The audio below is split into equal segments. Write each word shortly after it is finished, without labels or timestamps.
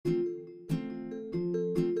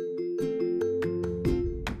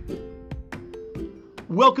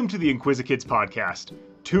Welcome to the Inquisikids podcast.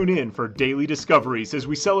 Tune in for daily discoveries as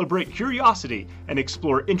we celebrate curiosity and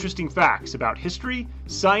explore interesting facts about history,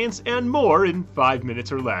 science, and more in 5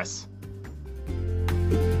 minutes or less.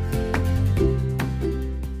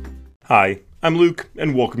 Hi, I'm Luke,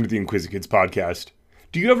 and welcome to the Inquisikids podcast.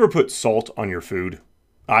 Do you ever put salt on your food?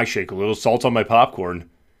 I shake a little salt on my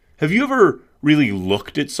popcorn. Have you ever really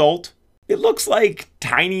looked at salt? It looks like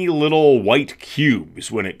tiny little white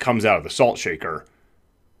cubes when it comes out of the salt shaker.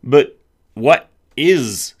 But what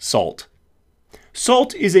is salt?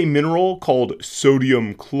 Salt is a mineral called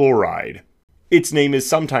sodium chloride. Its name is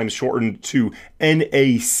sometimes shortened to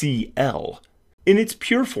NaCl. In its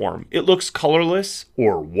pure form, it looks colorless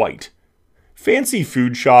or white. Fancy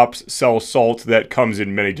food shops sell salt that comes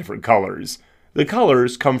in many different colors. The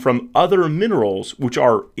colors come from other minerals which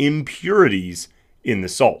are impurities in the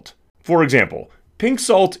salt. For example, pink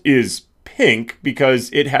salt is pink because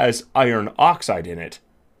it has iron oxide in it.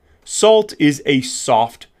 Salt is a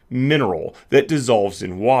soft mineral that dissolves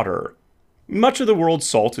in water. Much of the world's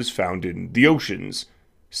salt is found in the oceans.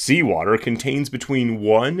 Seawater contains between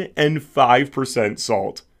 1 and 5%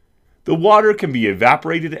 salt. The water can be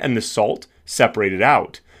evaporated and the salt separated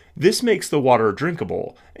out. This makes the water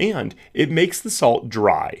drinkable, and it makes the salt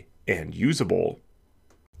dry and usable.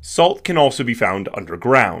 Salt can also be found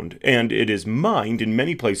underground, and it is mined in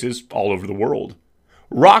many places all over the world.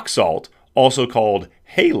 Rock salt, also called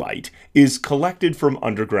halite, is collected from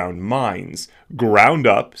underground mines, ground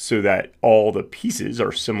up so that all the pieces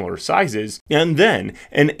are similar sizes, and then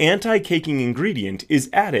an anti-caking ingredient is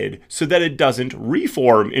added so that it doesn't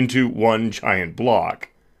reform into one giant block.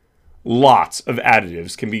 Lots of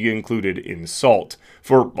additives can be included in salt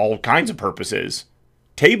for all kinds of purposes.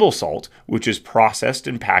 Table salt, which is processed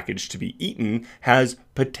and packaged to be eaten, has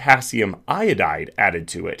potassium iodide added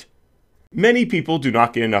to it. Many people do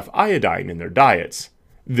not get enough iodine in their diets.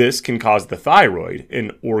 This can cause the thyroid,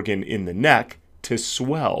 an organ in the neck, to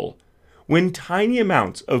swell. When tiny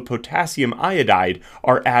amounts of potassium iodide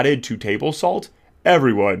are added to table salt,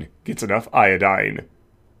 everyone gets enough iodine.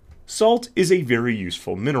 Salt is a very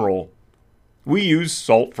useful mineral. We use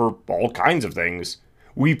salt for all kinds of things.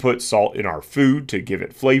 We put salt in our food to give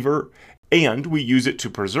it flavor, and we use it to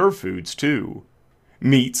preserve foods too.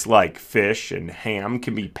 Meats like fish and ham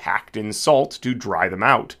can be packed in salt to dry them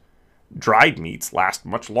out. Dried meats last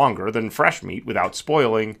much longer than fresh meat without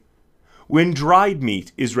spoiling. When dried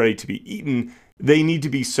meat is ready to be eaten, they need to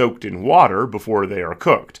be soaked in water before they are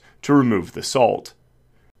cooked to remove the salt.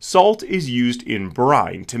 Salt is used in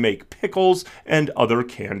brine to make pickles and other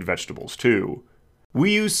canned vegetables too.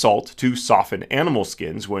 We use salt to soften animal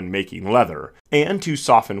skins when making leather, and to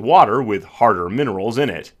soften water with harder minerals in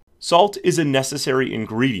it. Salt is a necessary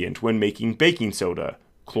ingredient when making baking soda,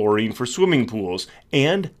 chlorine for swimming pools,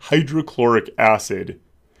 and hydrochloric acid.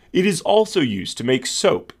 It is also used to make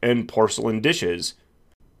soap and porcelain dishes.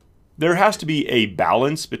 There has to be a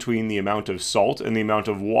balance between the amount of salt and the amount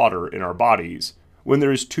of water in our bodies. When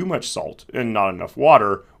there is too much salt and not enough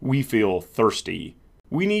water, we feel thirsty.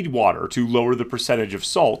 We need water to lower the percentage of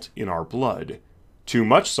salt in our blood. Too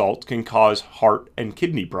much salt can cause heart and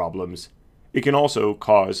kidney problems. It can also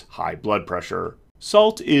cause high blood pressure.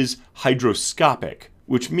 Salt is hygroscopic,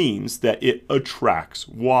 which means that it attracts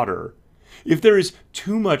water. If there is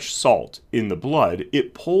too much salt in the blood,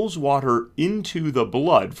 it pulls water into the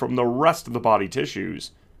blood from the rest of the body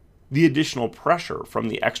tissues. The additional pressure from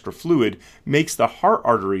the extra fluid makes the heart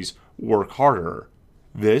arteries work harder.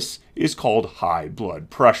 This is called high blood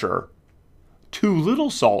pressure. Too little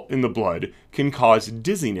salt in the blood can cause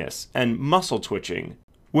dizziness and muscle twitching.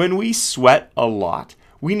 When we sweat a lot,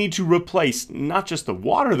 we need to replace not just the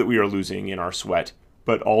water that we are losing in our sweat,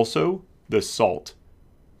 but also the salt.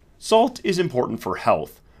 Salt is important for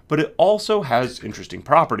health, but it also has interesting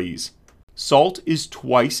properties. Salt is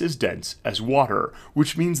twice as dense as water,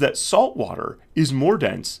 which means that salt water is more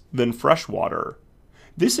dense than fresh water.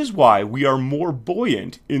 This is why we are more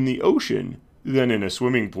buoyant in the ocean than in a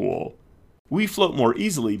swimming pool. We float more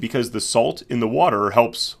easily because the salt in the water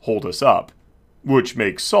helps hold us up, which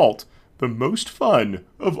makes salt the most fun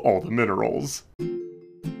of all the minerals.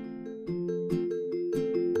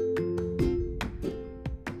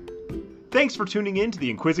 Thanks for tuning in to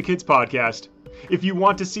the Inquisikids podcast. If you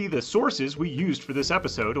want to see the sources we used for this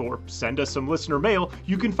episode or send us some listener mail,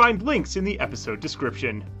 you can find links in the episode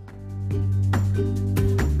description.